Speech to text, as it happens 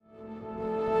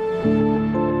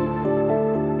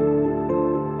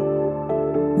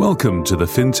Welcome to the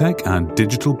FinTech and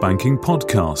Digital Banking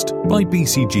Podcast by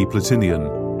BCG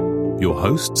Platinian. Your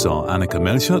hosts are Annika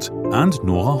Melchert and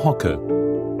Nora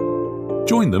Hocke.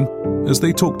 Join them as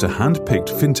they talk to hand-picked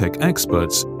FinTech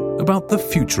experts about the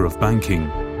future of banking.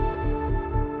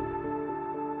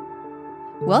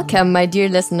 Welcome, my dear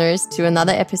listeners, to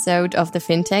another episode of the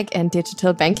FinTech and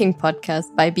Digital Banking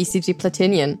Podcast by BCG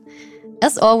Platinian.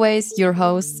 As always, your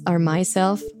hosts are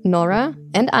myself, Nora,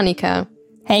 and Annika.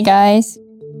 Hey guys!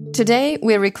 Today,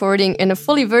 we're recording in a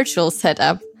fully virtual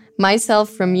setup. Myself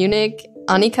from Munich,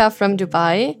 Annika from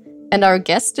Dubai, and our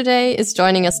guest today is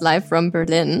joining us live from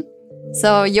Berlin.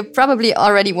 So you're probably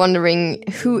already wondering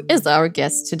who is our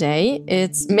guest today.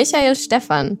 It's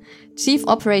Stephan, Chief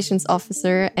Operations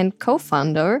Officer and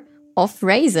co-founder of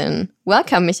Raisin.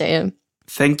 Welcome, Michael.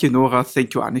 Thank you, Nora.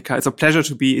 Thank you, Annika. It's a pleasure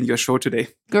to be in your show today.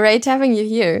 Great having you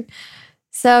here.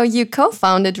 So you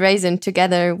co-founded Raisin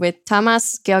together with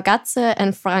Tamas Georgatze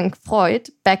and Frank Freud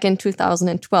back in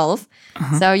 2012.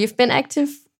 So you've been active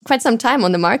quite some time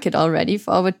on the market already,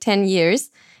 for over 10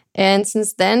 years. And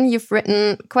since then, you've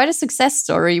written quite a success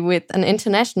story with an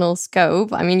international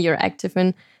scope. I mean, you're active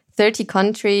in 30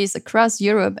 countries across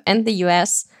Europe and the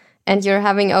US, and you're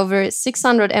having over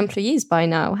 600 employees by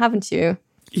now, haven't you?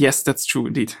 Yes, that's true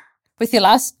indeed. With your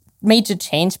last major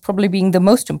change probably being the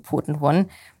most important one,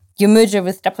 your merger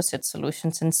with Deposit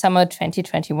Solutions in summer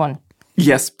 2021.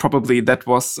 Yes, probably. That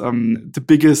was the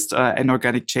biggest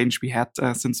inorganic change we had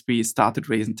since we started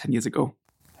Raisin 10 years ago.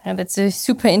 And it's a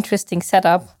super interesting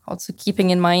setup, also keeping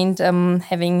in mind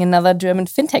having another German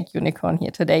fintech unicorn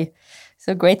here today.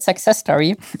 So great success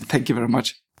story. Thank you very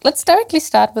much. Let's directly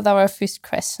start with our first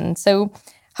question. So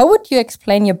how would you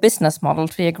explain your business model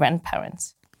to your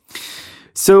grandparents?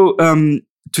 So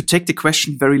to take the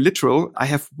question very literal, I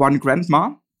have one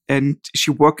grandma and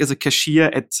she worked as a cashier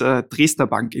at Dresdner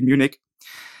Bank in Munich.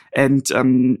 And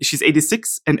she's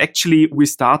 86. And actually, we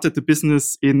started the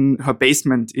business in her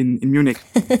basement in Munich.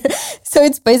 So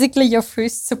it's basically your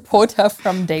first supporter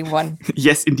from day one.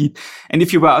 Yes, indeed. And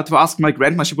if you were to ask my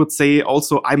grandma, she would say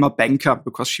also, I'm a banker,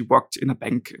 because she worked in a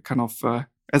bank kind of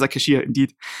as a cashier,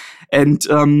 indeed. And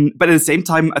but at the same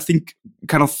time, I think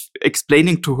kind of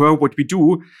explaining to her what we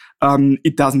do,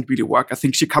 it doesn't really work. I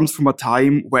think she comes from a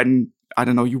time when, I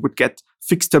don't know, you would get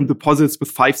fixed term deposits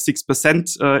with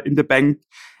 5-6% in the bank,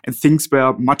 and things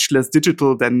were much less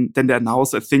digital than they're now.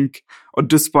 So I think on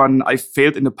this one, I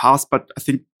failed in the past, but I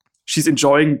think she's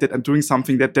enjoying that I'm doing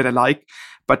something that I like.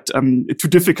 But it's too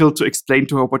difficult to explain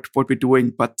to her what we're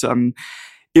doing. But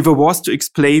if I was to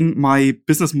explain my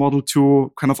business model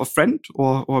to kind of a friend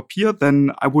or a peer,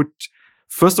 then I would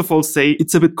first of all say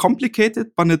it's a bit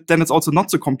complicated, but then it's also not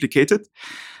so complicated.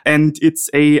 And it's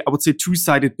I would say,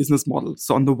 two-sided business model.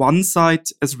 So on the one side,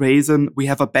 as Raisin, we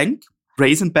have a bank,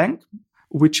 Raisin Bank,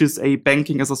 which is a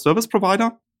banking as a service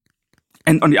provider.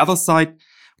 And on the other side,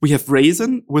 we have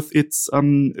Raisin with its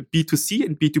B2C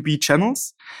and B2B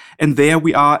channels. And there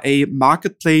we are a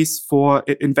marketplace for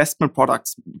investment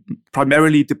products,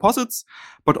 primarily deposits,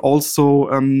 but also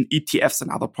ETFs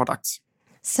and other products.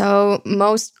 So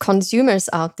most consumers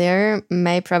out there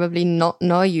may probably not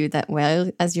know you that well,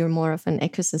 as you're more of an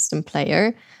ecosystem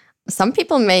player. Some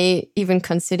people may even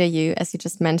consider you, as you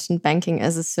just mentioned, banking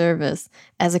as a service,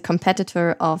 as a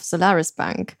competitor of Solaris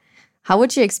Bank. How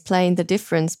would you explain the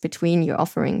difference between your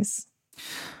offerings?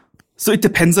 So it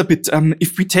depends a bit.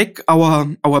 If we take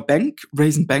our bank,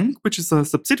 Raisin Bank, which is a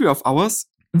subsidiary of ours,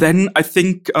 then I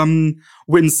think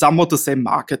we're in somewhat the same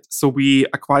market. So we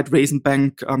acquired Raisin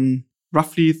Bank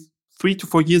roughly 3 to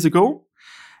 4 years ago.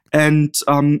 And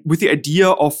with the idea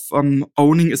of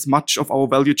owning as much of our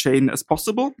value chain as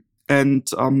possible and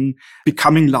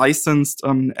becoming licensed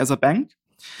as a bank.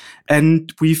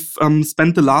 And we've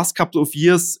spent the last couple of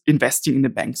years investing in the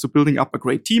bank. So building up a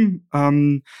great team,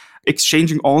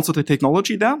 exchanging also the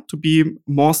technology there to be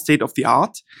more state of the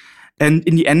art. And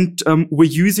in the end, we're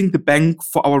using the bank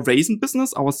for our Raisin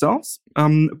business ourselves,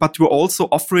 but we're also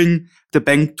offering the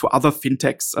bank to other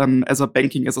fintechs as a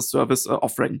banking as a service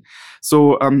offering.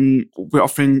 So we're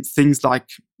offering things like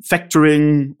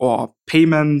factoring or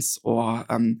payments or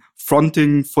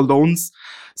fronting for loans.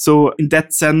 So in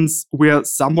that sense, we're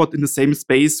somewhat in the same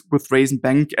space with Raisin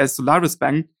Bank as Solaris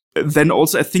Bank. Then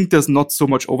also, I think there's not so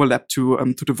much overlap to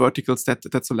the verticals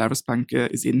that Solaris Bank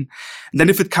is in. And then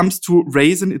if it comes to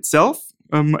Raisin itself,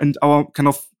 and our kind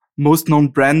of most known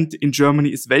brand in Germany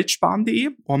is Weltsparen.de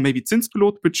or maybe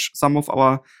Zinspilot, which some of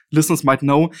our listeners might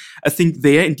know. I think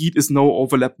there indeed is no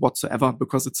overlap whatsoever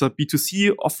because it's a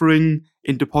B2C offering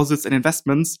in deposits and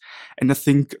investments. And I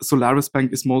think Solaris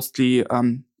Bank is mostly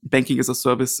banking as a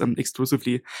service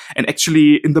exclusively. And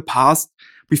actually in the past,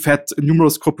 we've had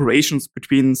numerous cooperations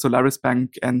between Solaris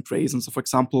Bank and Raisin. So, for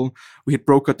example, we had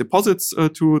brokered deposits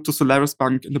to Solaris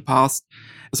Bank in the past.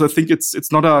 So I think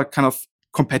it's not a kind of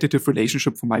competitive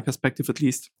relationship from my perspective, at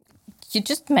least. You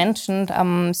just mentioned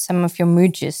some of your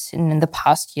mergers in the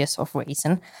past years of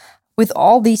Raisin. With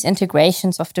all these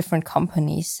integrations of different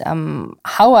companies,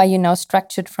 how are you now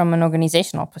structured from an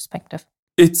organizational perspective?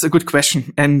 It's a good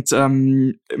question. And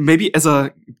maybe as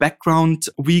a background,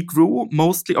 we grew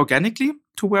mostly organically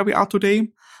to where we are today.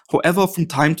 However, from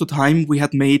time to time, we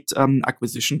had made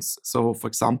acquisitions. So, for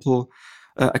example,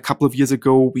 a couple of years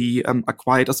ago, we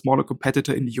acquired a smaller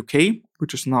competitor in the UK,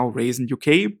 which is now Raisin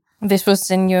UK. This was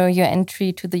in your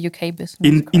entry to the UK business.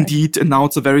 Indeed, and now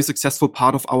it's a very successful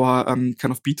part of our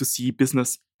kind of B2C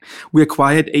business. We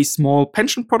acquired a small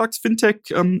pension products fintech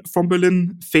from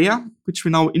Berlin, Fair, which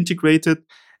we now integrated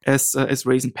as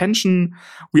Raisin Pension.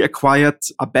 We acquired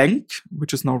a bank,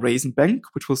 which is now Raisin Bank,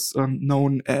 which was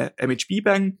known MHB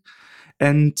Bank.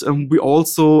 And we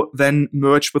also then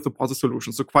merged with Deposit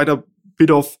Solutions. So quite a bit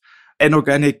of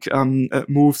inorganic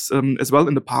moves as well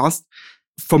in the past.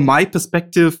 From my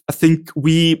perspective, I think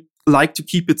we like to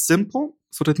keep it simple.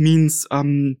 So that means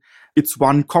it's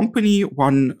one company,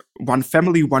 one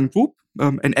family, one group,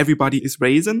 and everybody is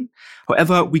Raisin.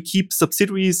 However, we keep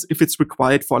subsidiaries if it's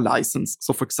required for a license.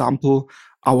 So, for example,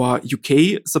 our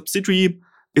UK subsidiary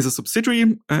is a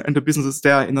subsidiary and the business is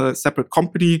there in a separate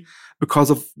company because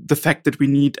of the fact that we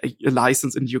need a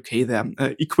license in the UK there.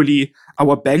 Equally,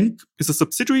 our bank is a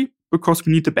subsidiary because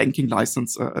we need the banking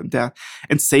license there.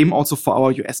 And same also for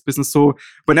our US business. So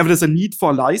whenever there's a need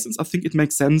for a license, I think it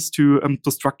makes sense to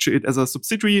structure it as a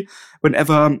subsidiary.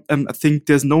 Whenever I think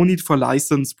there's no need for a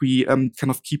license, we kind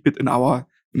of keep it in our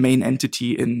main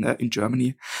entity in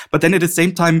Germany. But then at the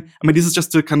same time, I mean, this is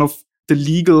just the kind of the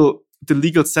legal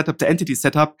setup, the entity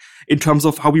setup. In terms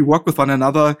of how we work with one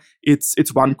another, it's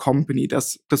one company.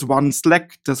 There's one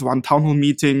Slack, there's one town hall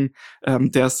meeting,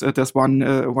 there's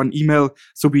one email.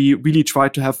 So we really try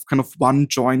to have kind of one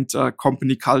joint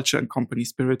company culture and company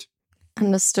spirit.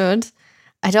 Understood.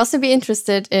 I'd also be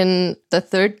interested in the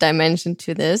third dimension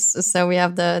to this. So we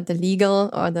have the legal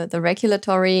or the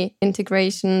regulatory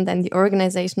integration, then the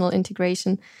organizational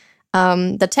integration.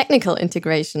 The technical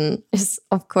integration is,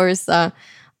 of course,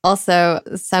 also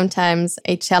sometimes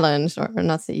a challenge or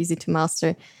not so easy to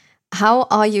master. How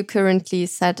are you currently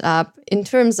set up in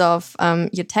terms of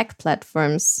your tech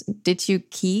platforms? Did you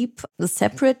keep the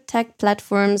separate tech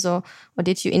platforms or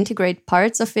did you integrate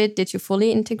parts of it? Did you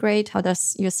fully integrate? How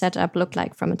does your setup look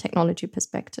like from a technology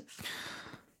perspective?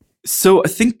 So I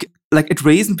think like at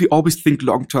Raisin, we always think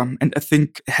long-term. And I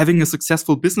think having a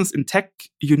successful business in tech,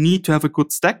 you need to have a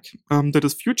good stack that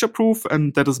is future-proof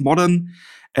and that is modern.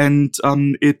 And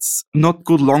it's not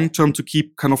good long-term to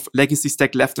keep kind of legacy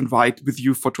stack left and right with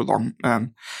you for too long.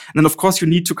 And then, of course, you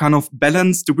need to kind of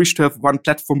balance the wish to have one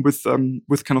platform with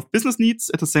kind of business needs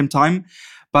at the same time.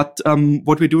 But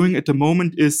what we're doing at the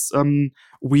moment is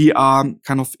we are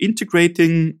kind of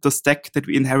integrating the stack that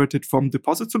we inherited from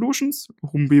Deposit Solutions,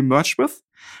 whom we merged with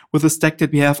the stack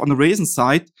that we have on the Raisin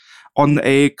side on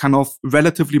a kind of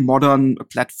relatively modern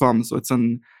platform. So it's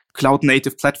a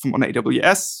cloud-native platform on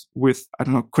AWS with,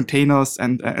 containers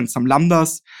and some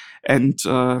Lambdas. And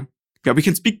we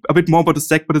can speak a bit more about the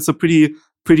stack, but it's a pretty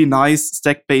nice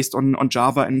stack based on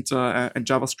Java and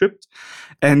JavaScript.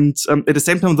 And at the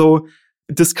same time, though,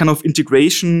 this kind of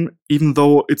integration, even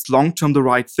though it's long-term the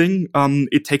right thing,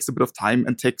 it takes a bit of time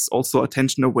and takes also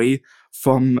attention away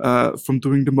from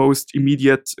doing the most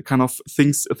immediate kind of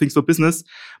things for business.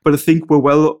 But I think we're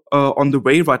well on the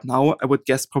way right now. I would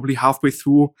guess probably halfway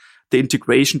through the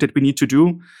integration that we need to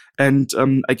do. And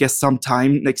I guess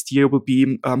sometime next year will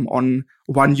be on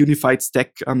one unified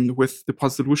stack with the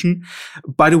Deposit Solution.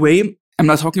 By the way, I'm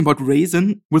not talking about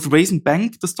Raisin. With Raisin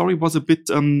Bank, the story was a bit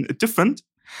different.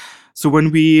 So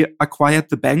when we acquired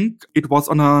the bank, it was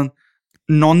on a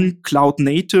non-cloud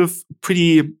native,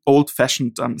 pretty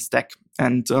old-fashioned stack.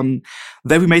 And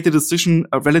there we made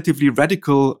a relatively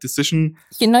radical decision.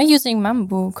 You're not using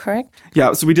Mambu, correct?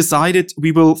 Yeah, so we decided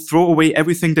we will throw away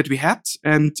everything that we had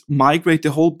and migrate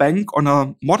the whole bank on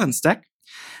a modern stack.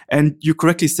 And you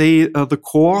correctly say the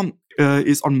core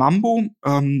is on Mambu.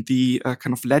 The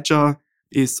kind of ledger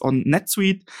is on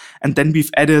NetSuite. And then we've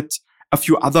added a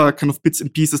few other kind of bits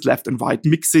and pieces left and right,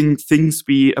 mixing things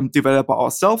we develop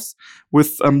ourselves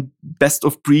with best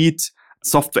of breed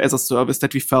software as a service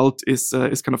that we felt is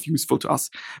kind of useful to us.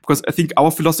 Because I think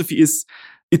our philosophy is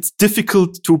it's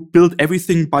difficult to build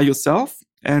everything by yourself.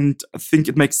 And I think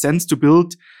it makes sense to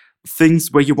build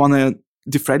things where you want to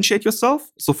differentiate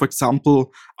yourself. So for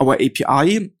example, our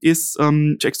API is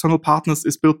to external partners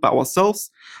is built by ourselves.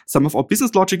 Some of our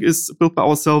business logic is built by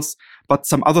ourselves, but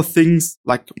some other things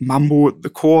like Mambo, the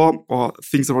core, or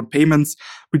things around payments,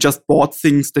 we just bought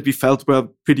things that we felt were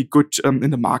pretty good in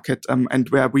the market and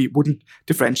where we wouldn't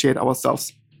differentiate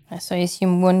ourselves. So I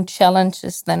assume one challenge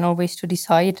is then always to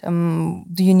decide,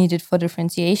 do you need it for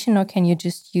differentiation or can you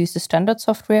just use the standard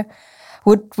software?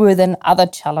 What were then other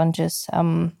challenges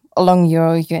along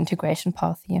your integration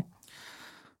path here?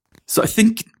 So I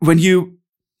think when you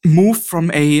move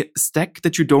from a stack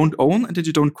that you don't own and that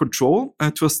you don't control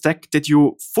to a stack that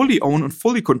you fully own and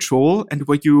fully control, and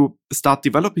where you start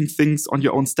developing things on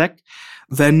your own stack,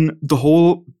 then the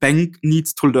whole bank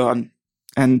needs to learn.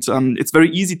 And it's very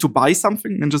easy to buy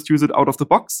something and just use it out of the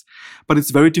box, but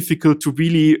it's very difficult to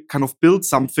really kind of build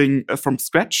something from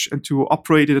scratch and to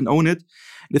operate it and own it.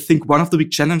 And I think one of the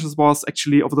big challenges was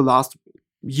actually over the last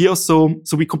year or so.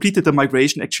 So we completed the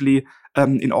migration actually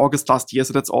in August last year.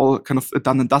 So that's all kind of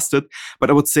done and dusted. But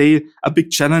I would say a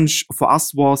big challenge for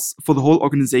us was for the whole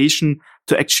organization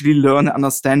to actually learn and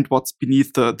understand what's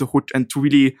beneath the hood and to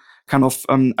really kind of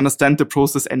understand the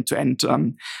process end to end.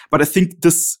 But I think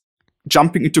this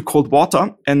jumping into cold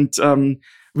water and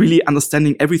really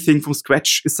understanding everything from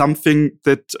scratch is something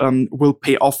that will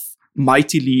pay off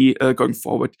mightily going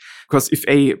forward. Because if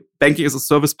a banking as a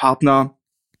service partner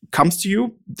comes to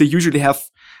you, they usually have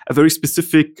a very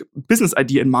specific business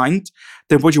idea in mind.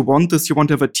 Then what you want is you want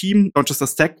to have a team, not just a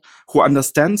stack, who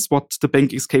understands what the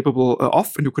bank is capable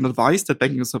of and who can advise that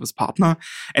banking as a service partner.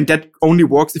 And that only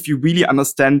works if you really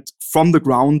understand from the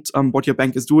ground what your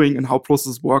bank is doing and how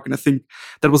processes work. And I think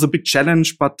that was a big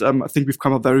challenge, but I think we've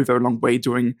come a very, very long way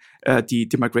during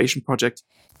the migration project.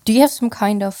 Do you have some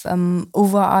kind of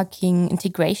overarching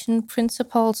integration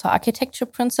principles or architecture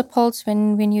principles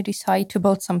when you decide to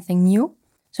build something new?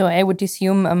 So I would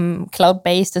assume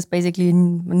cloud-based is basically a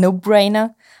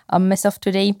no-brainer as of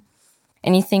today.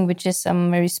 Anything which is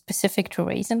very specific to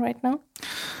Raisin right now?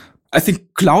 I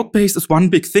think cloud-based is one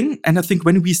big thing. And I think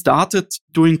when we started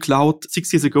doing cloud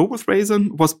 6 years ago with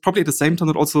Raisin was probably at the same time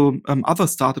that also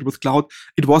others started with cloud.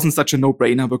 It wasn't such a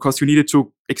no-brainer because you needed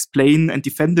to explain and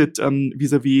defend it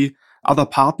vis-a-vis other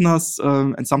partners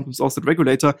and sometimes also the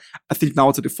regulator. I think now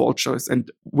it's a default choice. And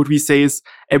what we say is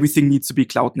everything needs to be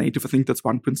cloud native. I think that's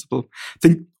one principle. I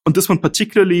think on this one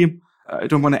particularly, I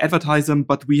don't want to advertise them,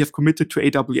 but we have committed to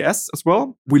AWS as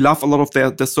well. We love a lot of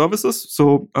their services.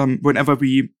 So whenever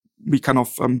we kind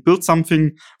of build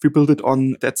something, we build it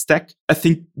on that stack. I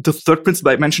think the third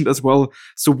principle I mentioned as well.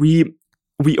 So we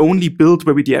only build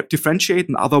where we differentiate,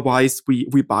 and otherwise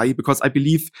we buy, because I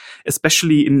believe,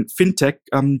 especially in fintech,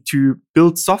 to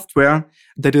build software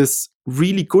that is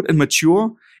really good and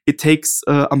mature, it takes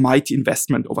a mighty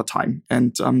investment over time.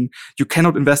 And you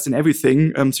cannot invest in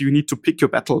everything. So you need to pick your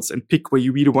battles and pick where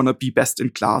you really want to be best in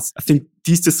class. I think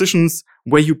these decisions,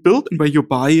 where you build and where you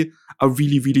buy, are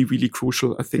really, really, really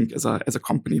crucial, I think, as a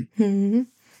company. Mm-hmm.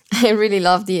 I really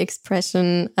love the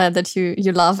expression that you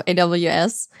love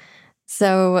AWS.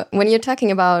 So when you're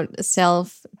talking about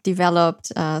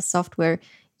self-developed software,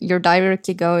 you're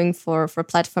directly going for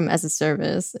platform as a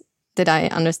service. Did I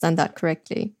understand that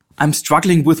correctly? I'm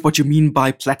struggling with what you mean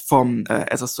by platform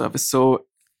as a service. So,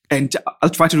 and I'll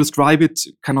try to describe it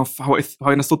kind of how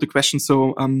I understood the question.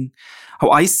 So, how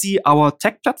I see our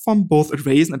tech platform, both at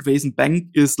Raisin and Raisin Bank,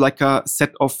 is like a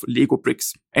set of Lego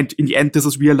bricks. And in the end, this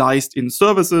is realized in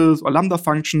services or Lambda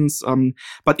functions.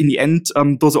 But in the end,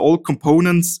 those are all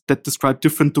components that describe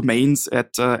different domains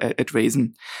at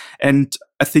Raisin. And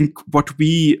I think what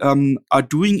we are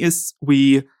doing is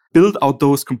we build out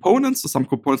those components. So some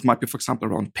components might be, for example,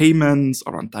 around payments,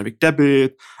 around direct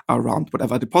debit, around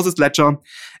whatever deposit ledger.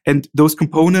 And those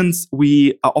components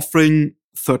we are offering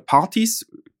third parties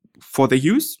for their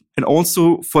use, and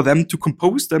also for them to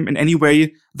compose them in any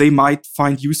way they might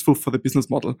find useful for the business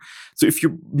model. So if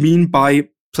you mean by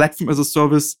platform as a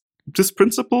service, this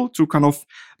principle to kind of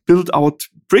build out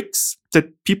bricks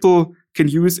that people can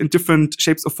use in different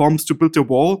shapes or forms to build their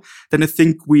wall, then I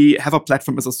think we have a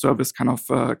platform as a service kind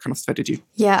of strategy.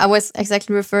 Yeah, I was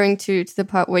exactly referring to the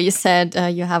part where you said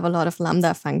you have a lot of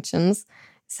Lambda functions.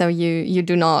 So you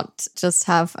do not just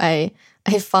have a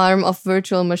farm of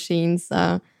virtual machines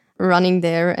running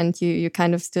there, and you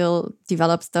kind of still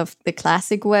develop stuff the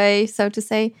classic way, so to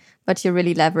say, but you're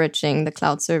really leveraging the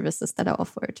cloud services that are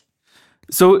offered.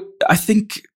 So I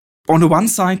think on the one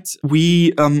side,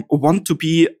 we want to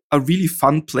be a really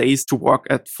fun place to work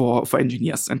at for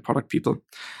engineers and product people.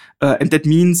 And that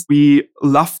means we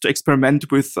love to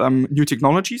experiment with new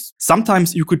technologies.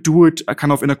 Sometimes you could do it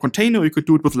kind of in a container, you could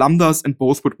do it with Lambdas, and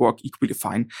both would work equally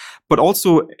fine. But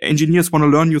also engineers want to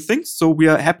learn new things. So we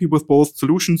are happy with both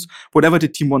solutions, whatever the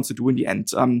team wants to do in the end.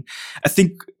 I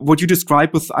think what you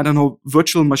described with,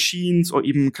 virtual machines or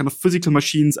even kind of physical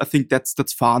machines, I think that's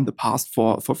far in the past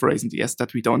for Raisin DS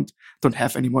that we don't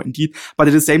have anymore indeed. But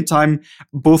at the same time,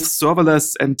 both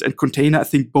serverless and container, I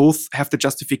think both have the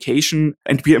justification,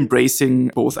 and we are embracing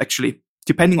both actually,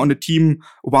 depending on the team,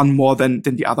 one more than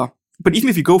the other. But even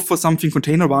if you go for something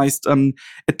containerized,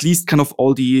 at least kind of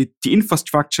all the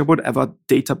infrastructure, whatever,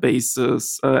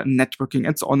 databases, networking,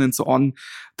 and so on,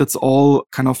 that's all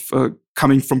kind of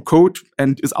coming from code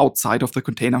and is outside of the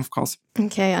container, of course.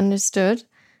 Okay, understood.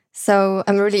 So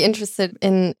I'm really interested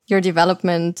in your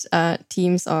development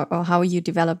teams or how you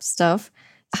develop stuff.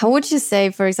 How would you say,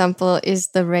 for example, is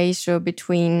the ratio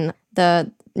between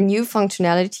the new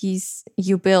functionalities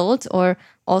you build, or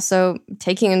also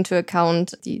taking into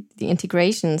account the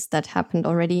integrations that happened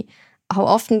already? How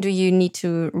often do you need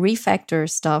to refactor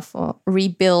stuff or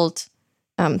rebuild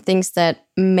things that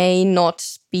may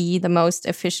not be the most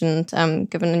efficient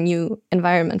given a new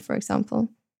environment, for example?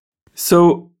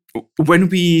 So when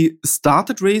we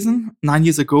started Raisin 9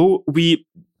 years ago, we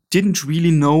didn't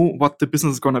really know what the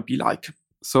business is going to be like.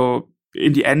 So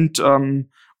in the end,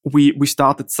 we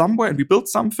started somewhere and we built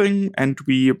something and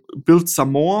we built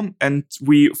some more and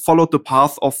we followed the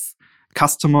path of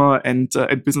customer and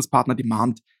business partner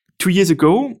demand. 2 years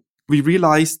ago, we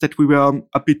realized that we were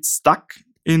a bit stuck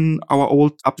in our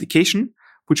old application,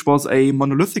 which was a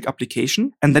monolithic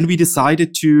application. And then we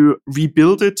decided to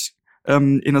rebuild it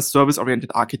in a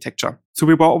service-oriented architecture. So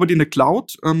we were already in the cloud,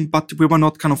 but we were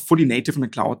not kind of fully native in the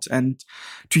cloud. And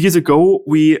 2 years ago,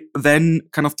 we then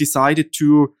kind of decided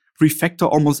to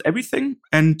refactor almost everything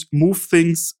and move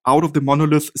things out of the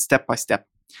monolith step by step.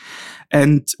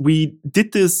 And we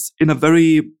did this in a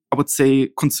very, I would say,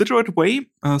 considerate way,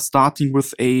 starting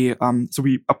with so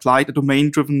we applied a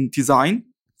domain-driven design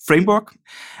framework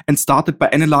and started by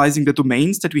analyzing the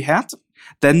domains that we had,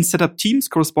 then set up teams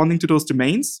corresponding to those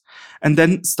domains, and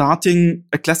then starting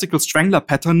a classical strangler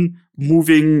pattern,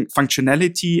 moving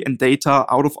functionality and data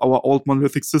out of our old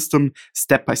monolithic system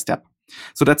step by step.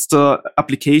 So that's the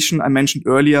application I mentioned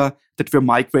earlier that we're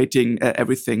migrating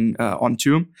everything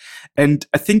onto. And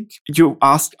I think you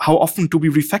asked, how often do we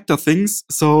refactor things?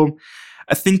 So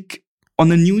I think on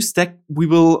the new stack, we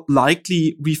will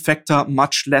likely refactor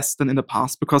much less than in the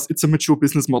past because it's a mature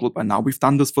business model by now. We've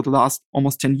done this for the last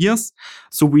almost 10 years.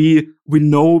 So we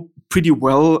know pretty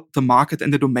well the market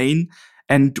and the domain.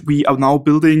 And we are now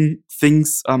building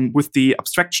things with the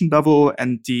abstraction level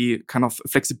and the kind of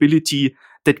flexibility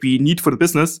that we need for the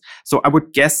business. So I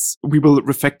would guess we will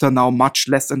refactor now much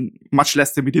less than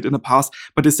we did in the past.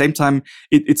 But at the same time,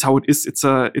 it's how it is. It's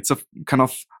a kind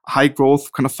of high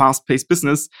growth, kind of fast paced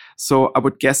business. So I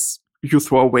would guess you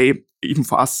throw away, even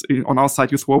for us on our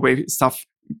side, you throw away stuff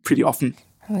pretty often.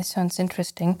 This sounds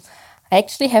interesting. I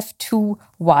actually have 2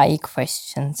 why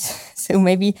questions. So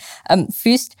maybe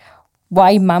first,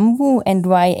 why Mambu and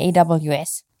why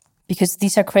AWS? Because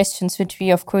these are questions which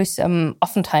we, of course,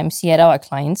 oftentimes see at our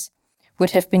clients. Would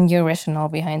have been your rationale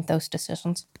behind those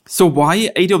decisions? So why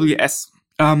AWS?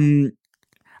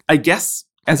 I guess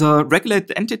as a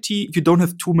regulated entity, you don't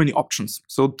have too many options.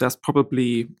 So there's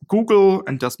probably Google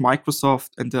and there's Microsoft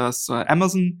and there's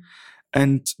Amazon.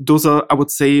 And those are, I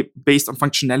would say, based on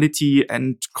functionality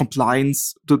and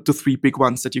compliance, the 3 big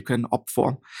ones that you can opt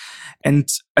for. And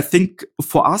I think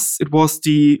for us, it was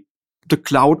the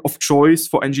cloud of choice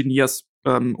for engineers,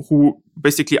 who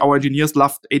basically our engineers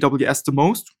loved AWS the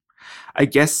most. I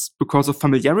guess because of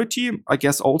familiarity. I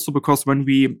guess also because when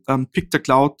we picked the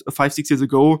cloud 5-6 years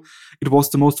ago, it was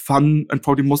the most fun and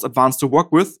probably most advanced to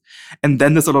work with. And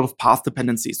then there's a lot of path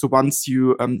dependency. So once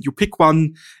you pick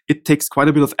one, it takes quite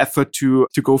a bit of effort to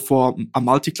go for a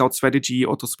multi-cloud strategy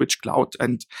or to switch cloud.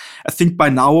 And I think by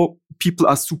now people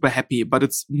are super happy, but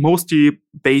it's mostly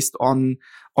based on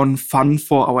fun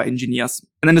for our engineers.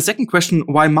 And then the second question,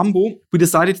 why Mambu? We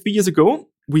decided 3 years ago.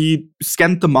 We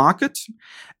scanned the market,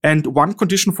 and one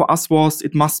condition for us was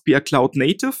it must be a cloud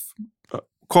native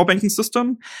core banking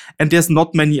system, and there's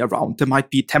not many around. There might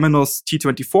be Temenos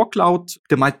T24 Cloud.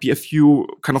 There might be a few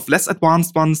kind of less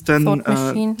advanced ones than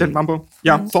Mambu.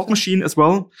 Yeah, Thought Machine as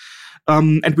well.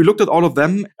 And we looked at all of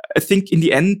them. I think in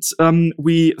the end,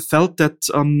 we felt that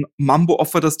Mambu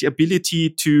offered us the ability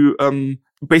to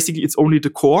basically it's only the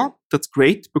core. That's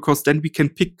great because then we can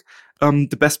pick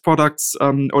the best products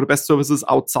or the best services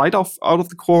out of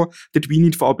the core that we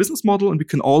need for our business model. And we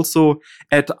can also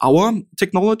add our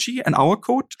technology and our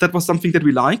code. That was something that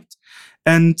we liked.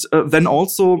 And then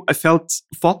also I felt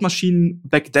Thought Machine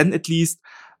back then, at least,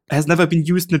 has never been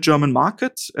used in the German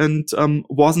market and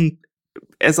wasn't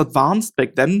as advanced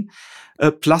back then.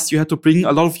 Plus, you had to bring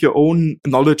a lot of your own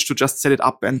knowledge to just set it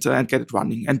up and get it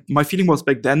running. And my feeling was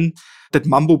back then that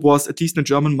Mambo was, at least in the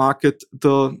German market,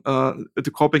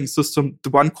 the core banking system, the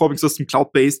one core banking system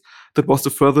cloud-based that was the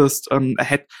furthest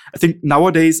ahead. I think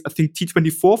nowadays,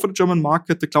 T24 for the German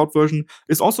market, the cloud version,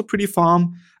 is also pretty far.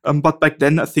 But back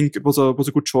then, I think it was a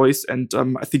good choice, and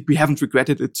I think we haven't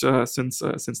regretted it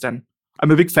since then. I'm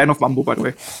a big fan of Mambo, by the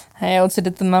way. I also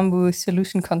did the Mambo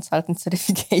Solution Consultant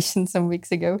certification some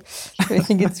weeks ago. So I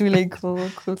think it's really a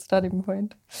cool starting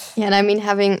point. Yeah, and I mean,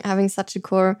 having such a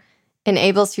core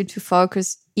enables you to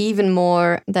focus even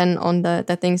more than on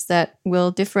the things that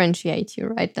will differentiate you,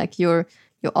 right? Like your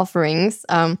offerings.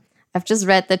 I've just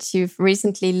read that you've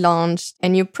recently launched a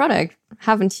new product,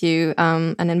 haven't you?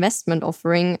 An investment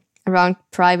offering around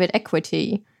private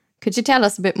equity. Could you tell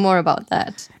us a bit more about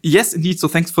that? Yes, indeed. So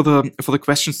thanks for the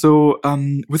question. So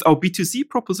with our B2C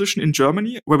proposition in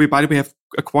Germany, where we, by the way, have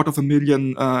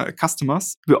 250,000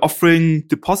 customers, we're offering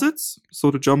deposits.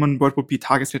 So the German word would be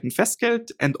Tagesgeld and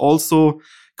Festgeld, and also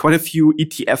quite a few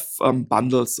ETF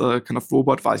bundles, kind of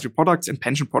robo-advisory products and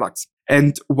pension products.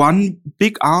 And one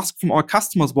big ask from our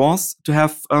customers was to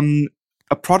have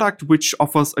a product which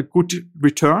offers a good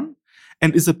return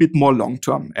and is a bit more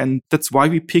long-term. And that's why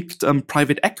we picked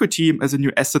private equity as a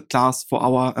new asset class for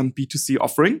our B2C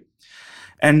offering.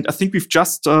 And I think we've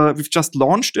just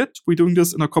launched it. We're doing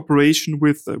this in a cooperation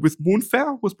with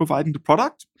Moonfair, who's providing the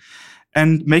product,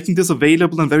 and making this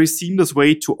available in a very seamless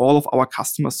way to all of our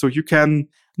customers. So you can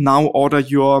now order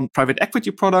your private equity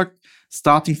product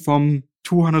starting from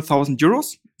 200,000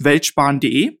 euros,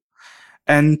 weltsparen.de.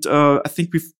 And I think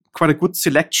we've quite a good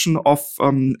selection of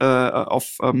kind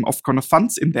of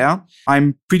funds in there.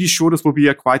 I'm pretty sure this will be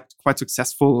a quite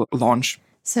successful launch.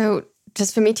 So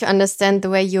just for me to understand the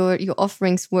way your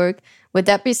offerings work, would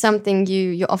that be something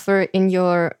you offer in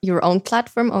your own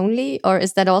platform only? Or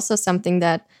is that also something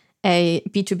that a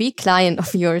B2B client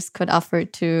of yours could offer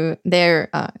to their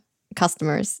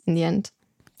customers in the end?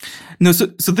 No, so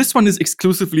this one is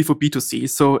exclusively for B2C.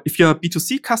 So if you're a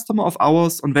B2C customer of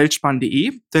ours on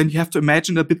weltsparen.de, then you have to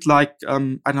imagine a bit like,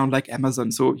 like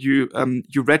Amazon. So you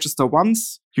register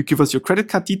once, you give us your credit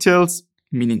card details,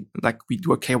 meaning like we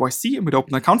do a KYC and we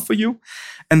open an account for you.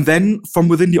 And then from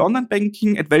within the online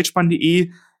banking at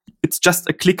weltsparen.de, it's just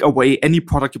a click away, any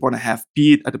product you want to have,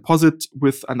 be it a deposit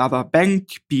with another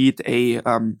bank, be it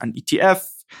an ETF,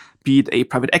 be it a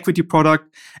private equity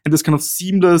product, and this kind of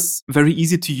seamless, very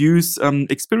easy to use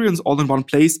experience all in one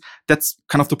place. That's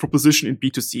kind of the proposition in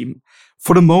B2C.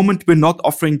 For the moment, we're not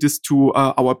offering this to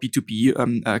our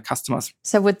B2B customers.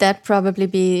 So would that probably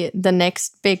be the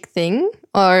next big thing?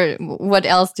 Or what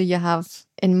else do you have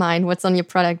in mind? What's on your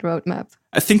product roadmap?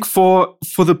 I think for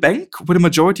the bank, where the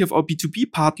majority of our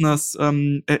B2B partners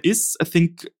I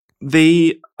think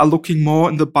they are looking more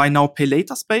in the buy now, pay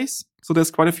later space. So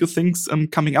there's quite a few things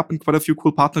coming up and quite a few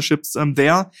cool partnerships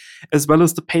there, as well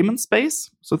as the payment space.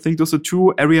 So I think those are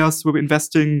two areas where we're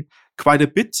investing quite a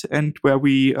bit and where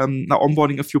we are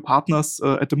onboarding a few partners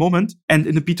at the moment. And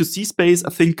in the B2C space, I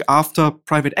think after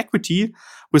private equity,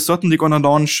 we're certainly going to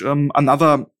launch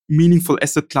another meaningful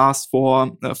asset class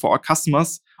for our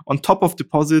customers on top of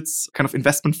deposits, kind of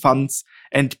investment funds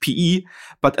and PE.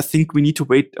 But I think we need to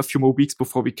wait a few more weeks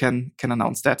before we can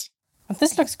announce that.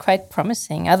 This looks quite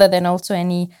promising. Other than also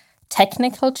any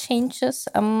technical changes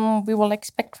we will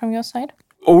expect from your side?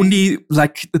 Only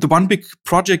like the one big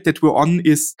project that we're on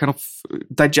is kind of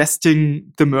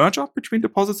digesting the merger between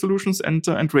Deposit Solutions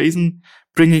and Raisin,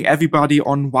 bringing everybody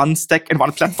on one stack and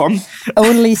one platform.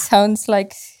 Only sounds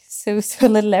like so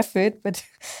little effort, but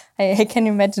I can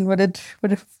imagine what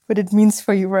it means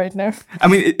for you right now. I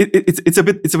mean, it's a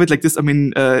bit like this. I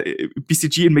mean,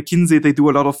 BCG and McKinsey, they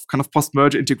do a lot of kind of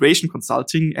post-merger integration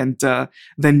consulting, and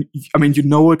then I mean, you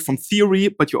know it from theory,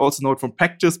 but you also know it from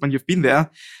practice when you've been there.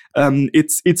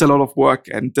 It's a lot of work,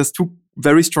 and there's two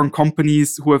very strong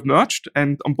companies who have merged,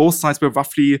 and on both sides we're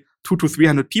roughly 200 to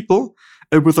 300 people.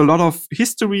 With a lot of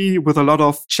history, with a lot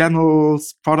of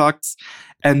channels, products,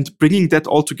 and bringing that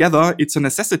all together, it's a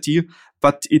necessity,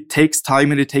 but it takes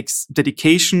time and it takes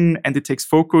dedication and it takes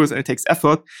focus and it takes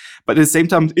effort. But at the same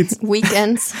time, it's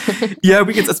weekends. Yeah,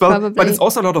 weekends as well. Probably. But it's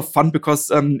also a lot of fun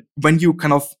because when you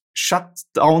kind of shut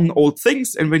down old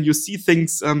things. And when you see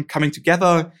things coming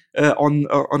together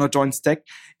on a joint stack,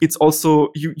 it's also,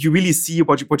 you really see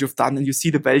what you've done, and you see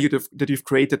the value that you've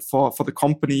created for the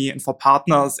company and for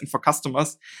partners and for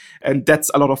customers. And that's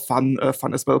a lot of fun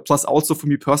as well. Plus also for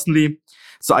me personally.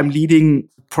 So I'm leading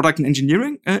product and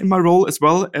engineering in my role as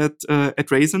well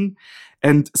at Raisin.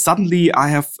 And suddenly I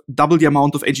have double the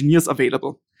amount of engineers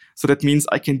available. So that means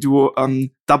I can do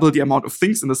double the amount of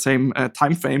things in the same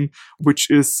time frame, which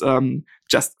is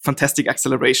just fantastic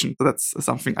acceleration. So that's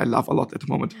something I love a lot at the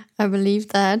moment. I believe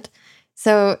that.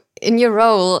 So in your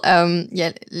role,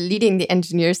 leading the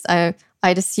engineers,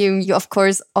 I'd assume you, of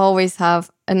course, always have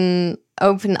an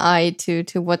open eye to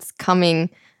what's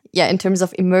coming. Yeah, in terms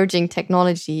of emerging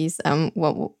technologies,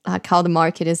 like how the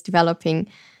market is developing.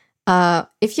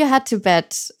 If you had to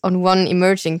bet on one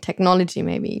emerging technology,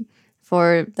 maybe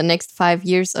for the next 5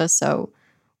 years or so,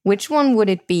 which one would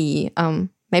it be?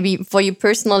 Maybe for you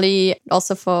personally,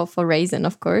 also for Raisin,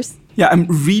 of course. Yeah, I'm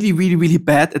really, really, really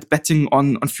bad at betting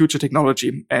on future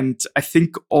technology. And I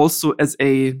think also as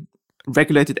a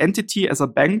regulated entity, as a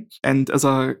bank and as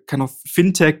a kind of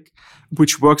fintech,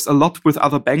 which works a lot with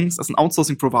other banks as an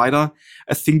outsourcing provider,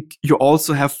 I think you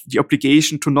also have the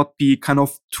obligation to not be kind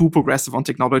of too progressive on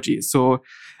technology. So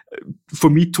for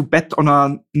me to bet on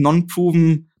a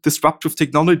non-proven disruptive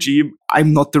technology,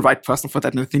 I'm not the right person for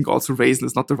that. And I think also Raisin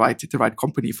is not the right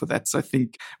company for that. So I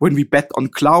think when we bet on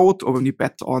cloud or when we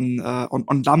bet on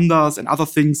lambdas and other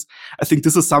things, I think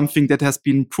this is something that has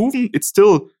been proven. It's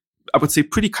still, I would say,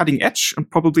 pretty cutting edge and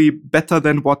probably better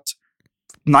than what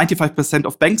 95%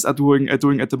 of banks are doing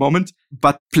at the moment.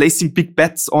 But placing big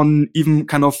bets on even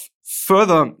kind of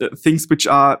further things which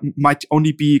might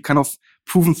only be kind of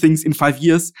proven things in 5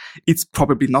 years, it's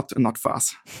probably not for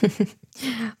us.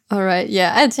 All right.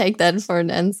 Yeah, I'll take that for an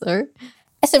answer.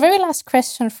 As a very last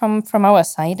question from our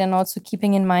side, and also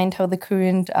keeping in mind how the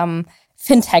current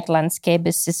fintech landscape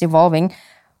is evolving,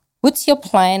 what's your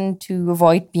plan to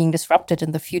avoid being disrupted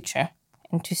in the future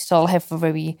and to still have a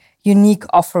very unique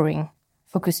offering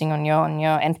focusing on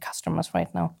your end customers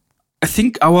right now? I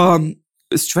think our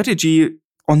strategy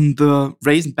on the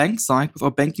Raisin Bank side with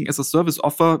our banking as a service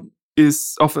offer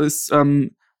is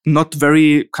not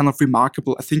very kind of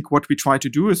remarkable. I think what we try to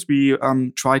do is we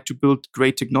try to build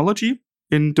great technology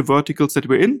in the verticals that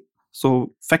we're in.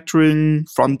 So factoring,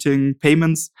 fronting,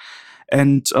 payments.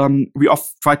 And we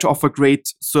try to offer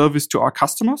great service to our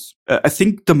customers. I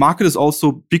think the market is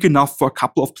also big enough for a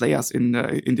couple of players in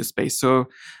this space. So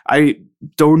I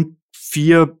don't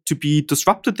fear to be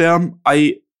disrupted there.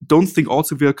 I don't think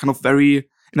also we're kind of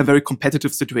in a very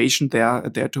competitive situation there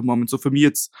at the moment. So for me,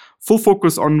 it's full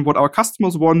focus on what our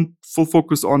customers want, full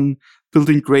focus on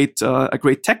building a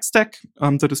great tech stack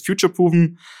that is future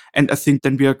proven. And I think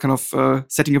then we are kind of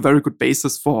setting a very good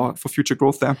basis for future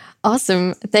growth there.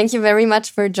 Awesome. Thank you very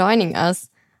much for joining us.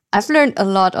 I've learned a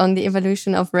lot on the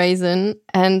evolution of Raisin,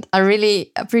 and I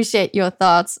really appreciate your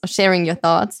thoughts, or sharing your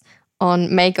thoughts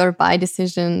on make or buy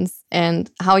decisions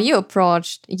and how you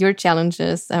approached your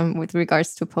challenges with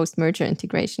regards to post-merger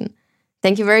integration.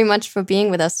 Thank you very much for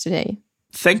being with us today.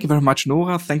 Thank you very much,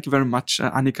 Nora. Thank you very much,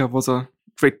 Annika. It was a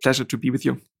great pleasure to be with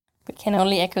you. We can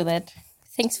only echo that.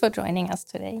 Thanks for joining us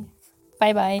today.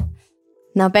 Bye-bye.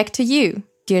 Now back to you,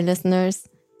 dear listeners.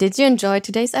 Did you enjoy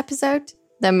today's episode?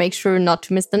 Then make sure not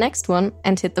to miss the next one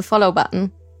and hit the follow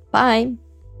button. Bye.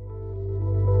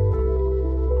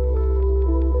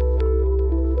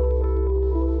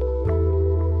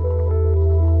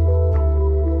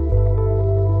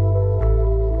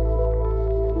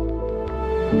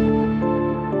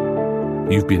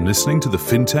 You've been listening to the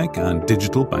FinTech and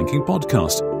Digital Banking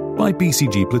Podcast by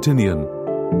BCG Platinian.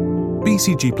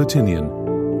 BCG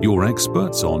Platinian, your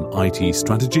experts on IT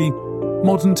strategy,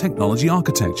 modern technology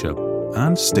architecture,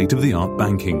 and state-of-the-art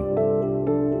banking.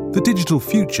 The digital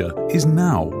future is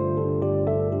now.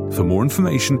 For more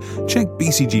information, check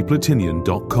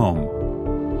bcgplatinian.com.